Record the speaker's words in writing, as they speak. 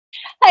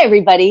Hi,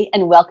 everybody,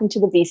 and welcome to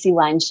the BC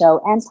Wine Show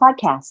and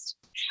podcast.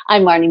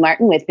 I'm Marnie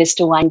Martin with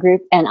Vista Wine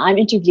Group, and I'm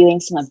interviewing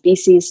some of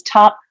BC's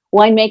top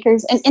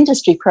winemakers and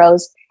industry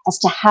pros as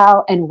to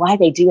how and why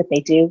they do what they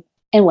do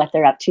and what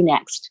they're up to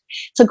next.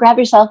 So grab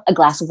yourself a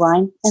glass of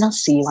wine, and I'll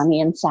see you on the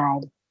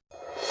inside.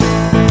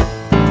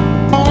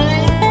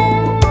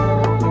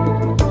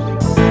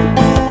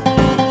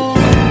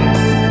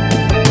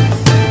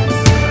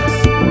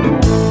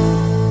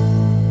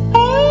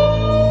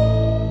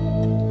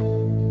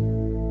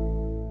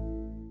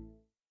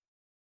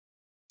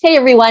 Hey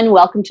everyone,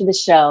 welcome to the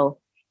show.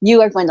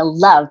 You are going to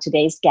love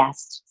today's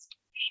guest.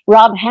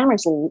 Rob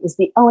Hammersley is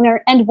the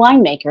owner and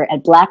winemaker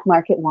at Black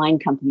Market Wine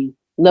Company,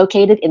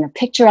 located in the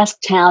picturesque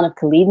town of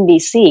Caledon,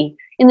 BC,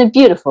 in the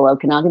beautiful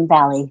Okanagan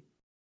Valley.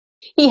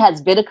 He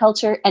has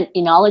viticulture and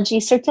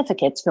enology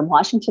certificates from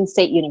Washington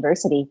State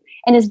University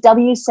and is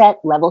WSET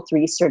Level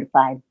 3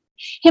 certified.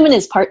 Him and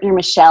his partner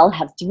Michelle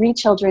have 3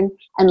 children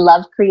and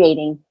love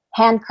creating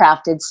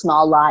handcrafted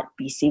small lot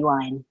BC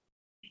wine.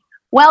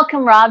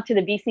 Welcome, Rob, to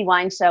the BC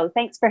Wine Show.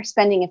 Thanks for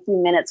spending a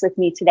few minutes with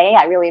me today.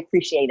 I really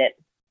appreciate it.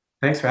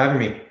 Thanks for having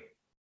me.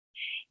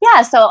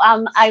 Yeah, so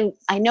I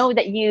know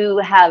that you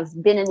have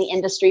been in the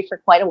industry for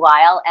quite a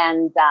while,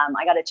 and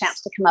I got a chance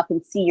to come up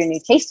and see your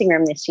new tasting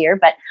room this year,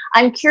 but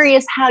I'm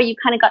curious how you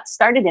kind of got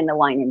started in the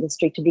wine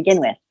industry to begin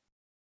with.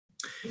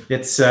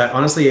 It's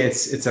honestly,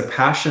 it's a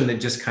passion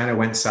that just kind of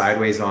went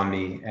sideways on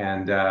me,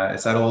 and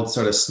it's that old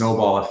sort of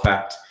snowball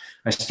effect.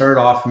 I started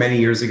off many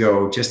years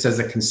ago just as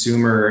a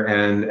consumer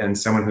and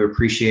someone who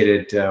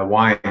appreciated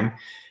wine.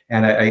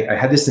 And I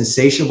had this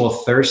insatiable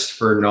thirst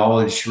for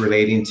knowledge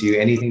relating to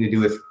anything to do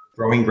with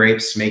growing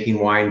grapes, making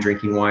wine,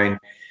 drinking wine.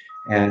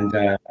 And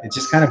it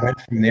just kind of went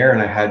from there.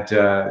 And I had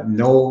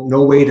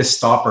no way to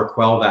stop or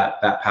quell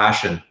that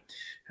passion.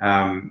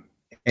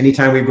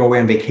 Anytime we go away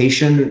on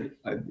vacation,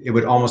 it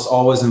would almost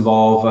always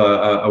involve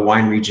a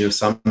wine region of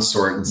some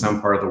sort in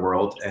some part of the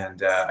world.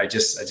 And I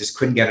just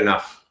couldn't get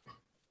enough.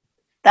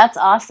 That's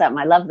awesome.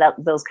 I love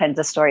those kinds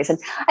of stories. And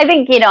I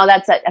think,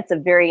 that's a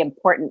very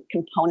important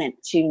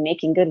component to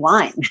making good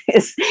wine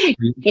is,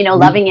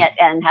 loving it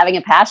and having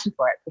a passion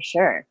for it, for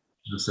sure.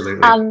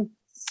 Absolutely.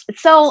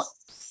 So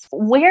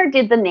where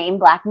did the name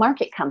Black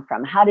Market come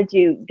from? How did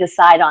you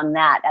decide on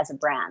that as a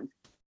brand?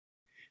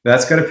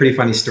 That's got a pretty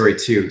funny story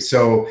too.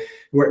 So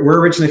we're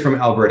originally from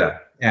Alberta.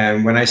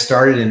 And when I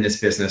started in this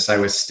business, I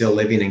was still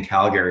living in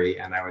Calgary,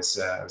 and I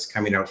was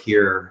coming out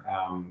here,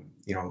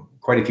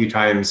 quite a few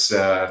times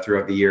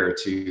throughout the year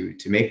to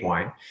make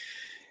wine.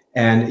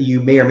 And you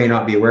may or may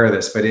not be aware of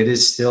this, but it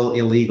is still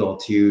illegal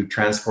to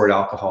transport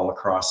alcohol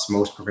across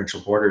most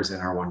provincial borders in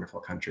our wonderful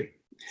country.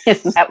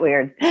 Isn't that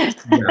weird? Yeah,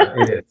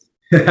 it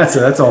is.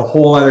 That's a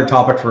whole other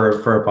topic for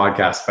a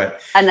podcast, but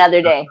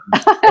another day.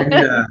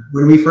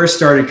 When we first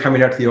started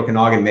coming out to the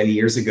Okanagan many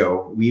years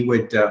ago, we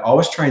would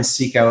always try and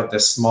seek out the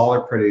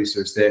smaller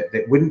producers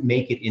that wouldn't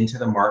make it into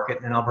the market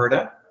in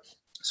Alberta.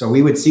 So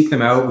we would seek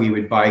them out. We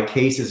would buy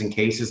cases and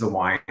cases of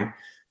wine,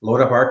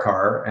 load up our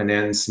car, and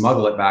then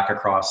smuggle it back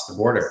across the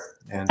border.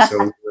 And so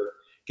we were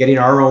getting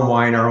our own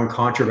wine, our own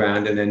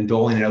contraband, and then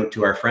doling it out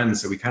to our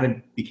friends. So we kind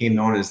of became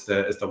known as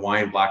the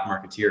wine black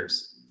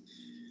marketeers.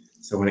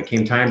 So when it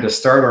came time to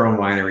start our own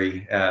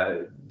winery,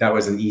 that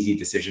was an easy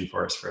decision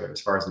for us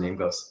as far as the name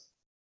goes.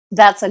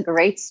 That's a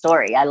great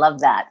story. I love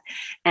that.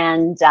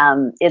 And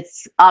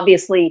it's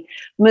obviously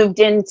moved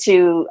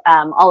into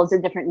all of the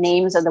different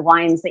names of the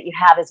wines that you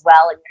have as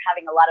well. And you're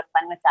having a lot of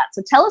fun with that.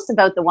 So tell us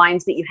about the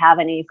wines that you have.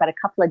 I know you've got a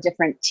couple of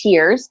different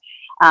tiers.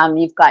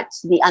 You've got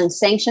the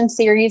unsanctioned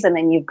series, and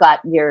then you've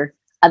got your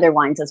other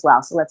wines as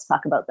well. So let's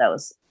talk about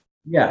those.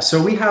 Yeah,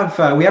 so we have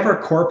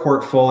our core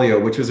portfolio,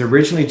 which was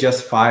originally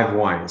just 5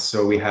 wines.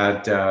 So we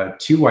had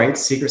 2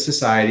 whites, Secret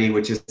Society,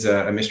 which is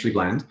a mystery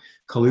blend,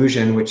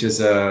 Collusion, which is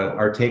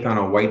our take on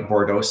a white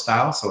Bordeaux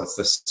style. So it's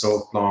the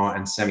Sauv Blanc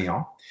and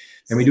Semillon.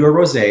 Then we do a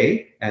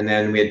Rosé, and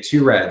then we had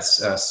 2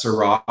 reds,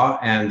 Syrah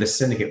and the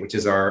Syndicate, which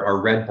is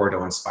our red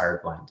Bordeaux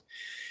inspired blend.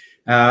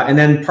 And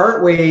then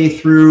partway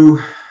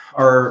through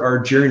our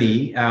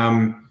journey,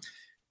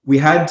 we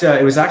had,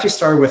 it was actually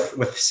started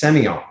with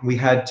Semillon.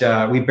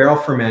 We barrel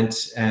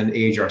ferment and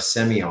age our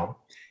Semillon.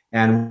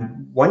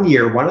 And one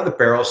year, one of the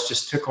barrels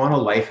just took on a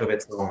life of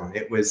its own.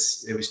 It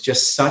was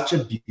just such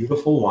a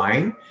beautiful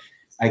wine.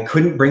 I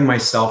couldn't bring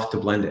myself to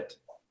blend it.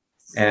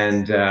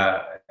 And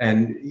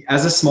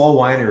as a small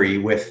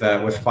winery with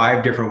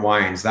 5 different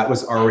wines, that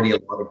was already a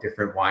lot of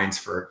different wines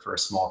for a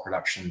small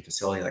production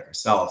facility like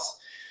ourselves.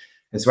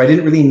 And so I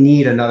didn't really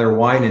need another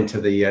wine in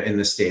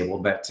the stable,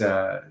 but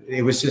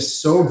it was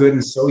just so good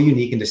and so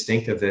unique and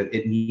distinctive that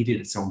it needed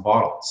its own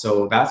bottle.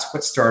 So that's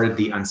what started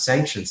the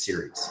Unsanctioned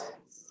series.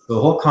 So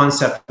the whole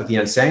concept of the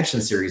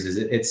Unsanctioned series is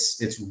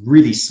it's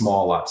really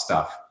small lot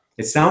stuff.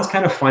 It sounds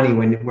kind of funny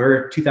when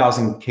we're a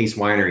 2,000 case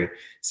winery. It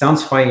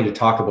sounds funny to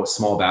talk about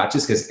small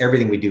batches because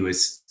everything we do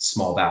is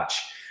small batch.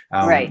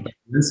 Right. The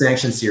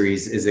unsanctioned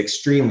series is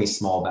extremely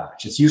small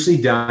batch. It's usually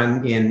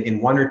done in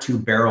 1 or 2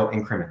 barrel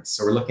increments.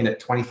 So we're looking at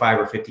 25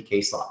 or 50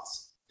 case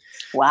lots.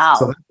 Wow.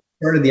 So that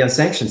started the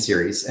unsanctioned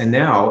series. And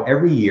now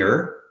every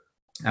year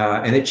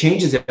and it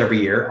changes every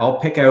year. I'll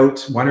pick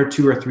out 1 or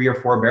 2 or 3 or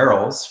 4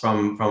 barrels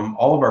from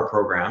all of our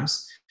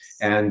programs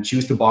and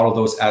choose to bottle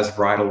those as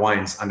varietal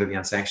wines under the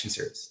Unsanctioned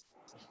series.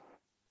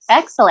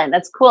 Excellent.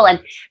 That's cool.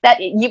 And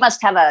that you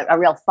must have a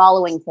real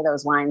following for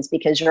those wines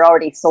because you're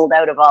already sold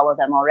out of all of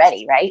them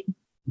already, right?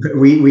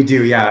 We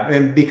do, yeah.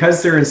 And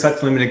because they're in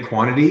such limited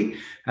quantity,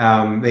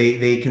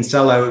 they can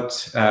sell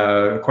out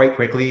quite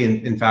quickly.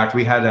 In fact,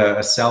 we had a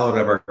sellout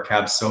of our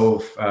Cab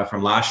Sauv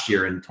from last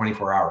year in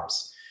 24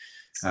 hours.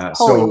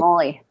 Holy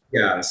moly.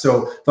 Yeah,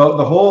 so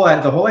the whole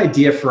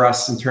idea for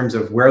us in terms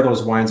of where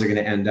those wines are going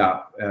to end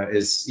up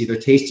is either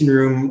tasting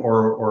room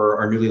or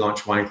our newly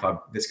launched wine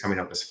club that's coming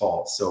up this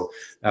fall. So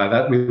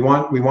that we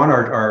want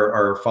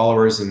our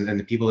followers and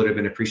the people that have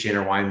been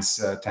appreciating our wines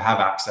to have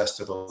access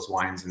to those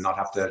wines and not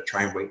have to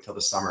try and wait till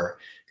the summer,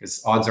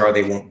 because odds are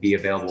they won't be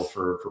available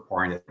for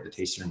pouring at the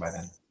tasting room by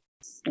then.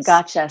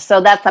 Gotcha. So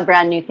that's a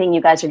brand new thing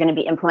you guys are going to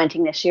be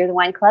implementing this year, the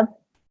wine club?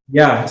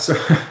 Yeah, so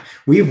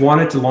we've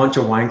wanted to launch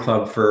a wine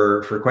club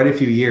for quite a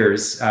few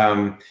years,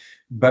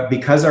 but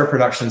because our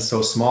production is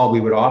so small,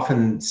 we would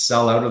often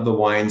sell out of the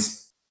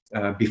wines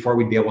before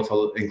we'd be able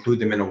to include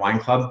them in a wine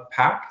club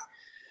pack.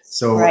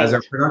 So as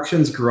our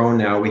production's grown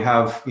now, we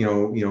have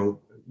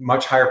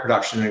much higher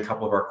production in a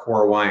couple of our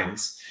core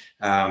wines.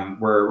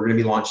 We're going to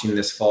be launching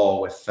this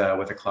fall with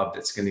a club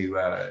that's going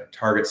to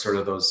target sort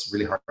of those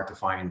really hard to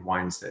find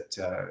wines that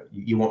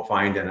you won't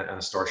find in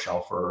a store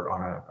shelf or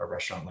on a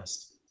restaurant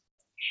list.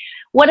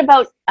 What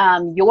about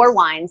your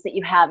wines that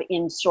you have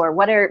in store?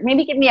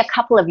 Maybe give me a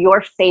couple of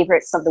your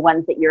favorites of the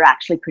ones that you're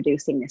actually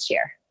producing this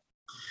year.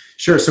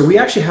 Sure. So we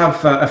actually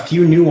have a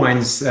few new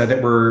wines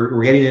that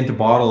we're getting into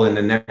bottle in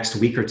the next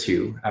week or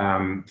two.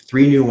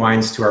 3 new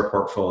wines to our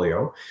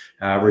portfolio.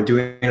 We're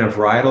doing a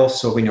varietal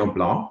Sauvignon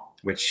Blanc,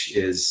 which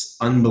is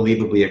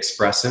unbelievably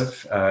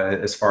expressive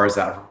as far as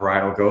that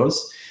varietal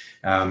goes.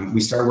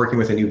 We started working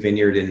with a new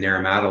vineyard in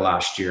Naramata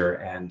last year,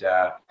 and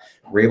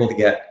we're able to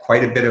get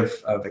quite a bit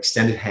of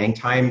extended hang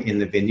time in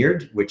the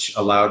vineyard, which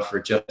allowed for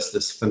just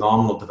this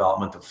phenomenal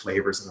development of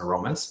flavors and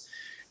aromas.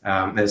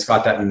 And it's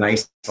got that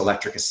nice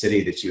electric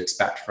acidity that you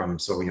expect from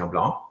Sauvignon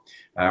Blanc.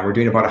 We're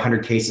doing about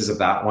 100 cases of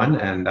that one,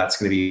 and that's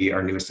going to be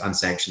our newest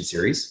Unsanctioned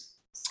series.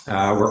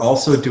 We're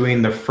also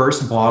doing the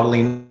first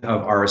bottling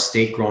of our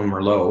estate-grown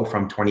Merlot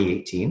from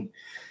 2018.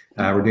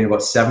 We're doing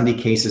about 70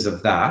 cases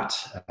of that,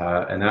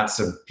 and that's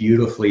a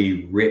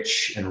beautifully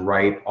rich and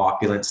ripe,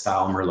 opulent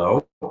style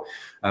Merlot.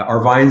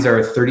 Our vines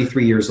are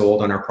 33 years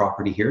old on our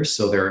property here,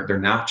 so they're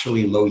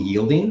naturally low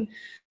yielding.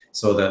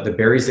 So the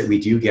berries that we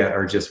do get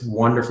are just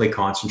wonderfully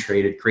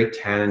concentrated, great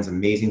tannins,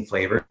 amazing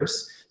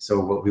flavors. So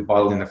we'll be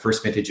bottling the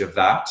first vintage of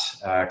that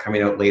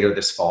coming out later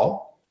this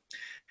fall.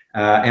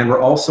 And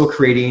we're also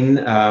creating,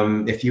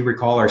 if you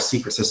recall, our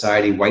Secret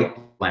Society white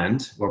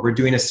blend. Well, we're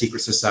doing a Secret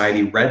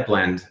Society red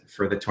blend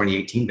for the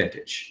 2018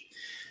 vintage.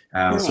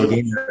 So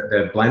again,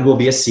 the blend will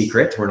be a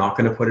secret. We're not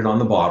going to put it on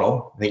the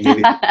bottle. I think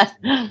maybe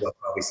we'll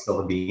probably spill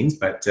the beans,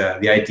 but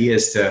the idea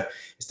is to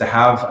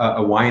have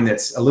a wine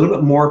that's a little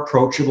bit more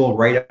approachable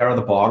right out of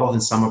the bottle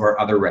than some of our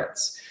other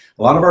reds.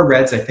 A lot of our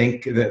reds, I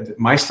think,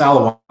 my style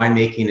of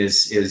winemaking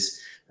is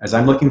as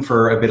I'm looking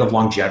for a bit of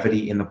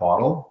longevity in the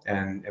bottle,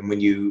 and when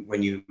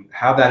you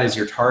have that as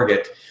your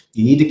target,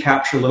 you need to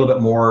capture a little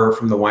bit more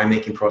from the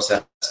winemaking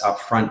process up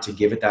front to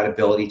give it that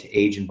ability to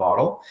age and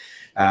bottle.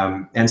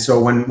 And so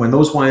when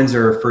those wines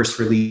are first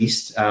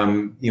released,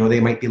 they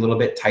might be a little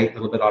bit tight, a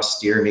little bit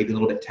austere, maybe a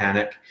little bit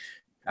tannic,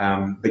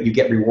 but you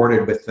get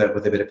rewarded with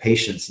a bit of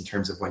patience in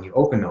terms of when you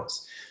open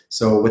those.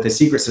 So with the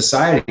Secret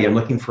Society, I'm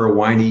looking for a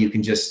wine that you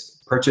can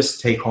just purchase,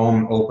 take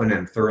home, open,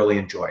 and thoroughly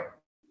enjoy.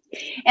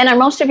 And are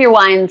most of your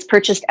wines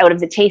purchased out of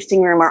the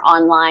tasting room or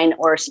online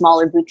or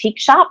smaller boutique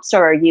shops,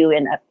 or are you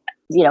in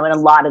a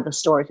lot of the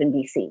stores in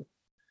BC?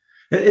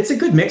 It's a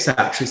good mix,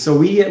 actually. So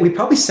we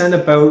probably send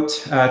about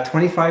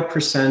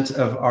 25%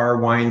 of our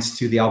wines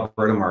to the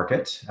Alberta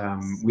market.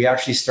 We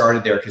actually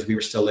started there because we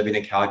were still living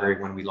in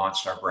Calgary when we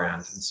launched our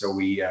brand, and so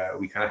we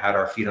kind of had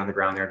our feet on the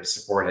ground there to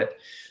support it.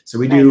 So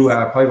we do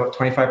probably about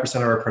 25%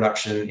 of our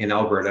production in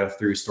Alberta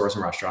through stores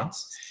and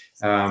restaurants.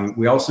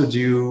 We also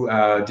do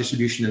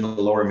distribution in the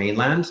Lower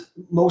Mainland,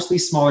 mostly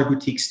smaller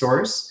boutique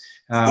stores.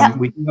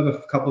 We do have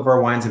a couple of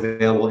our wines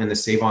available in the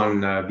Save-On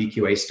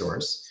VQA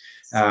stores.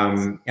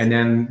 And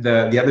then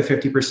the other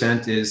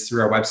 50% is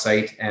through our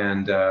website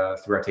and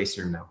through our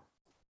tasting room now.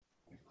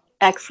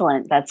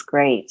 Excellent. That's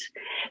great.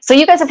 So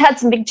you guys have had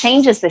some big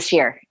changes this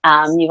year.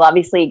 You've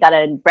obviously got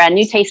a brand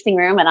new tasting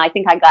room, and I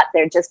think I got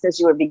there just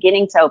as you were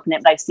beginning to open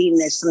it, but I've seen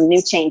there's some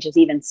new changes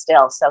even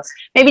still. So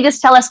maybe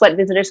just tell us what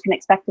visitors can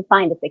expect to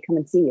find if they come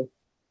and see you.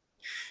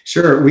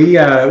 Sure. We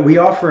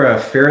offer a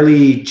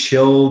fairly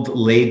chilled,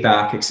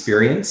 laid-back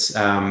experience.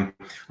 Our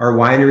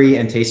winery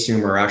and tasting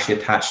room are actually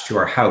attached to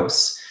our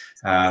house.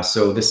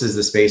 So this is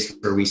the space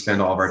where we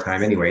spend all of our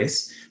time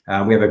anyways.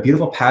 We have a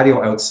beautiful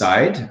patio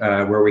outside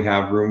where we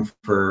have room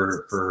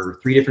for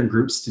 3 different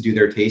groups to do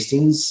their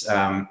tastings.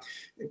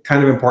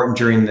 Kind of important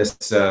during this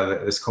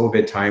this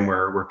COVID time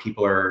where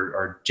people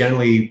are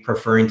generally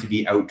preferring to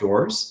be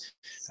outdoors.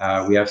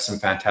 We have some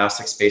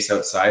fantastic space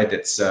outside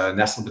that's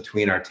nestled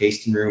between our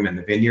tasting room and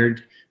the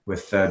vineyard,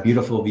 with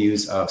beautiful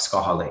views of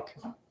Skaha Lake.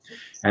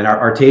 And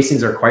our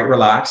tastings are quite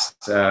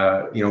relaxed.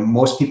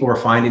 Most people we're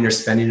finding are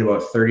spending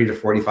about 30 to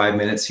 45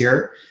 minutes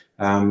here.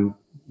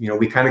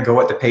 We kind of go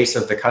at the pace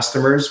of the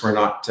customers. We're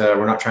not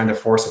trying to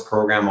force a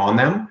program on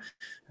them.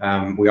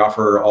 We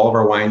offer all of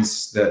our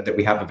wines that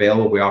we have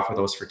available. We offer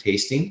those for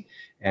tasting,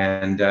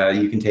 and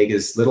you can take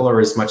as little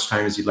or as much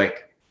time as you'd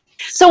like.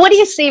 So what do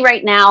you see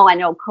right now? I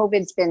know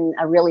COVID's been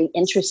a really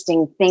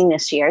interesting thing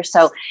this year.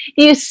 So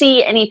do you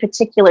see any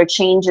particular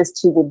changes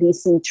to the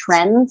BC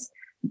trends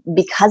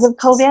because of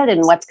COVID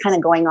and what's kind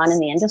of going on in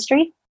the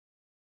industry?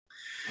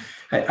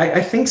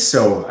 I think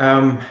so.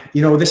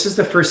 This is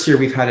the first year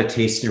we've had a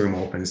tasting room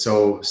open.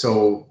 So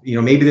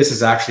maybe this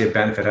is actually a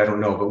benefit. I don't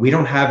know, but we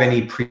don't have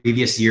any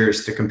previous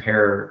years to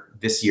compare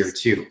this year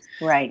to.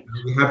 Right.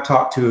 We have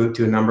talked to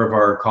a number of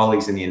our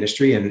colleagues in the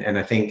industry, and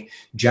I think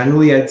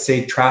generally I'd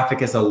say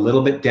traffic is a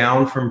little bit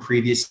down from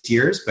previous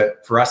years,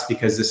 but for us,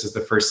 because this is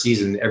the first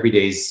season, every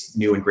day's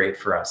new and great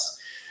for us.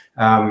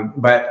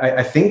 But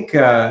I think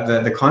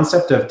the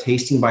concept of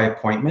tasting by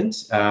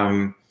appointment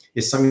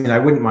is something that I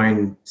wouldn't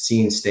mind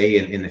seeing stay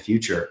in the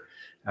future.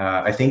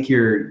 I think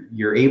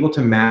you're able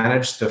to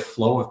manage the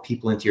flow of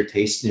people into your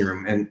tasting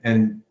room,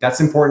 and that's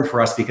important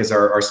for us because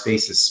our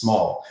space is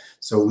small.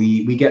 So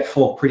we get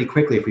full pretty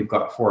quickly if we've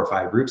got 4 or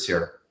 5 groups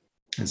here.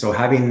 And so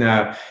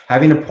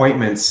having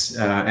appointments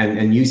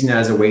and using that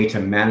as a way to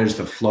manage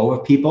the flow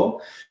of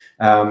people,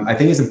 I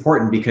think is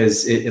important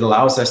because it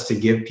allows us to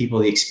give people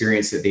the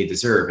experience that they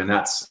deserve, and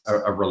that's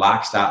a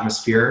relaxed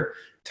atmosphere,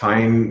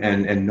 time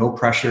and no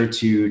pressure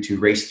to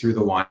race through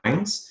the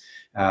wines.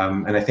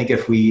 And I think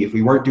if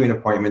we weren't doing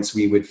appointments,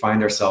 we would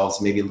find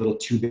ourselves maybe a little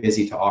too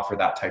busy to offer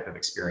that type of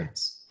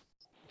experience.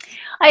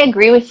 I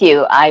agree with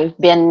you. I've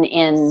been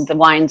in the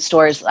wine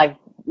stores. I've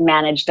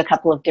managed a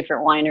couple of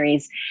different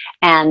wineries,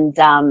 and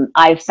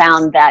I've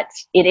found that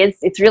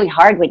it's really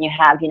hard when you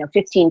have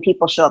 15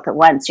 people show up at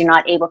once. You're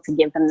not able to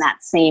give them that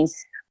same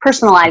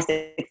personalized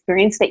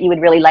experience that you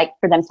would really like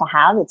for them to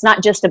have. It's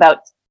not just about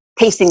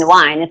tasting the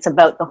wine. It's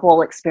about the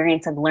whole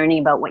experience of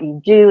learning about what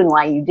you do and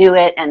why you do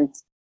it and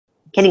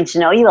getting to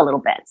know you a little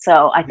bit.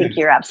 So I think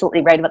you're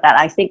absolutely right about that.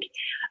 I think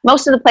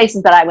most of the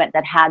places that I went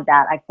that had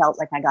that, I felt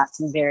like I got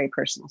some very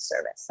personal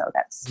service. So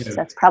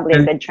that's probably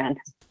a good trend.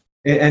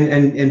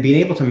 And being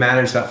able to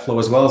manage that flow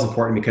as well is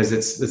important because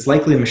it's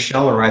likely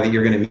Michelle or I that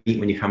you're going to meet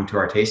when you come to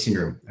our tasting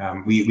room.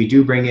 We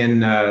do bring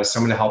in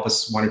someone to help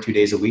us 1 or 2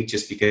 days a week,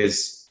 just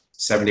because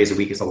 7 days a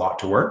week is a lot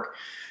to work.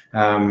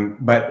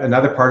 But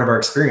another part of our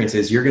experience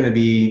is you're going to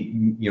be,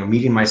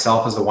 meeting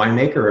myself as the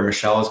winemaker or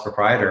Michelle as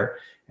proprietor,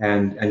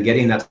 and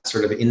getting that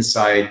sort of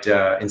inside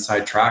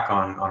track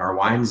on our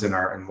wines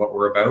and what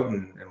we're about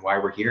and why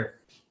we're here.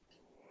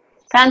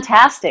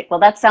 Fantastic. Well,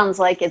 that sounds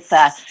like it's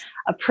a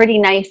pretty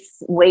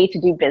nice way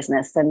to do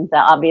business, and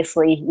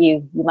obviously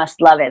you must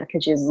love it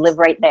because you live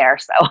right there.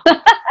 So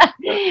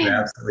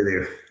yeah, absolutely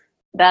do.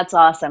 That's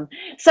awesome.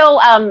 So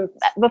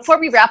before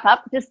we wrap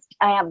up,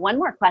 I have one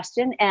more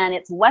question, and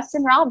it's what's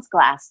in Rob's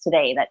glass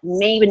today that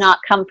may not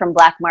come from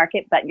Black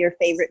Market, but your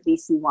favorite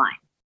BC wine?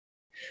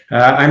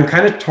 I'm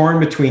kind of torn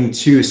between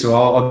 2, so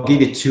I'll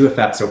give you 2 if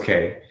that's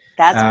okay.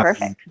 That's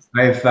perfect.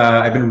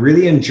 I've been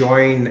really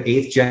enjoying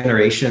 8th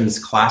Generation's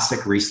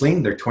classic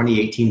Riesling, their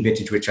 2018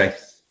 vintage, which I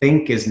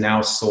think is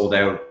now sold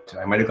out.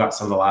 I might have got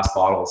some of the last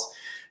bottles.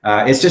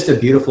 It's just a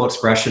beautiful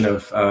expression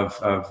of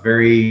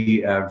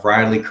very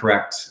varietally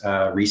correct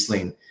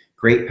Riesling.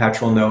 Great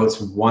petrol notes,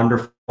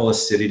 wonderful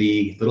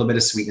acidity, a little bit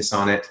of sweetness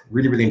on it.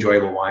 Really, really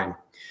enjoyable wine.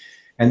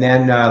 And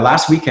then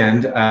last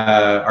weekend,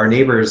 our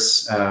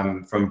neighbors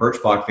from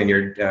Birchblock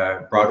Vineyard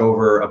brought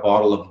over a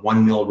bottle of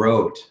One Mill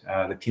Road,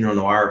 the Pinot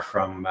Noir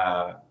from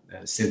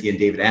Cynthia and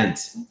David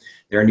Ent,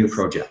 their new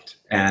project.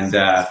 And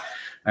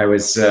I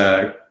was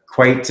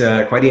quite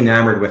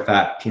enamored with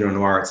that Pinot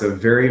Noir. It's a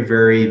very,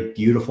 very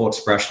beautiful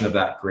expression of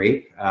that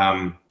grape.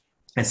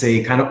 It's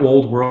a kind of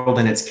old world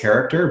in its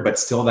character, but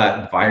still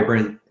that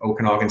vibrant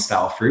Okanagan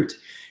style fruit.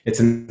 It's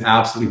an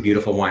absolutely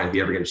beautiful wine if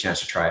you ever get a chance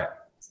to try it.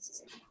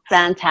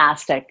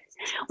 Fantastic.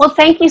 Well,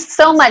 thank you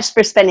so much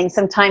for spending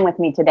some time with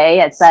me today.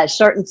 It's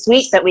short and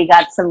sweet, but we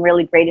got some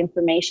really great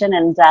information.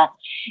 And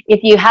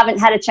if you haven't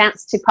had a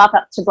chance to pop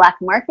up to Black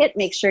Market,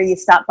 make sure you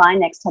stop by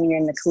next time you're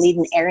in the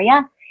Caledon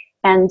area.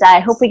 And I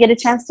hope we get a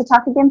chance to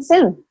talk again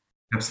soon.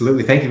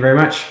 Absolutely. Thank you very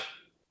much.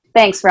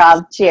 Thanks,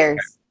 Rob.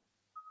 Cheers.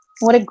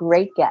 What a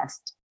great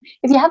guest.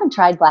 If you haven't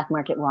tried Black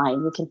Market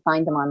wine, you can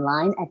find them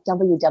online at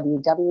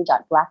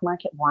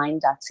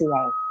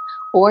www.blackmarketwine.ca,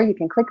 or you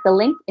can click the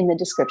link in the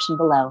description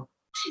below.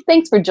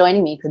 Thanks for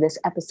joining me for this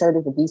episode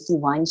of the BC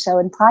Wine Show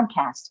and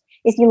podcast.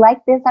 If you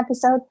liked this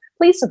episode,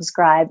 please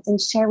subscribe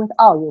and share with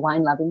all your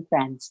wine-loving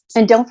friends.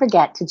 And don't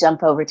forget to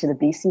jump over to the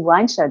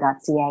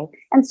bcwineshow.ca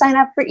and sign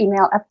up for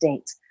email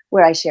updates,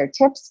 where I share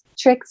tips,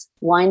 tricks,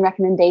 wine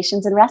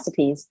recommendations, and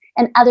recipes,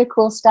 and other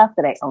cool stuff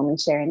that I only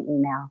share in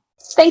email.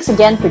 Thanks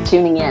again for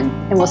tuning in,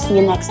 and we'll see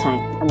you next time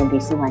on the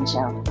BC Wine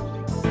Show.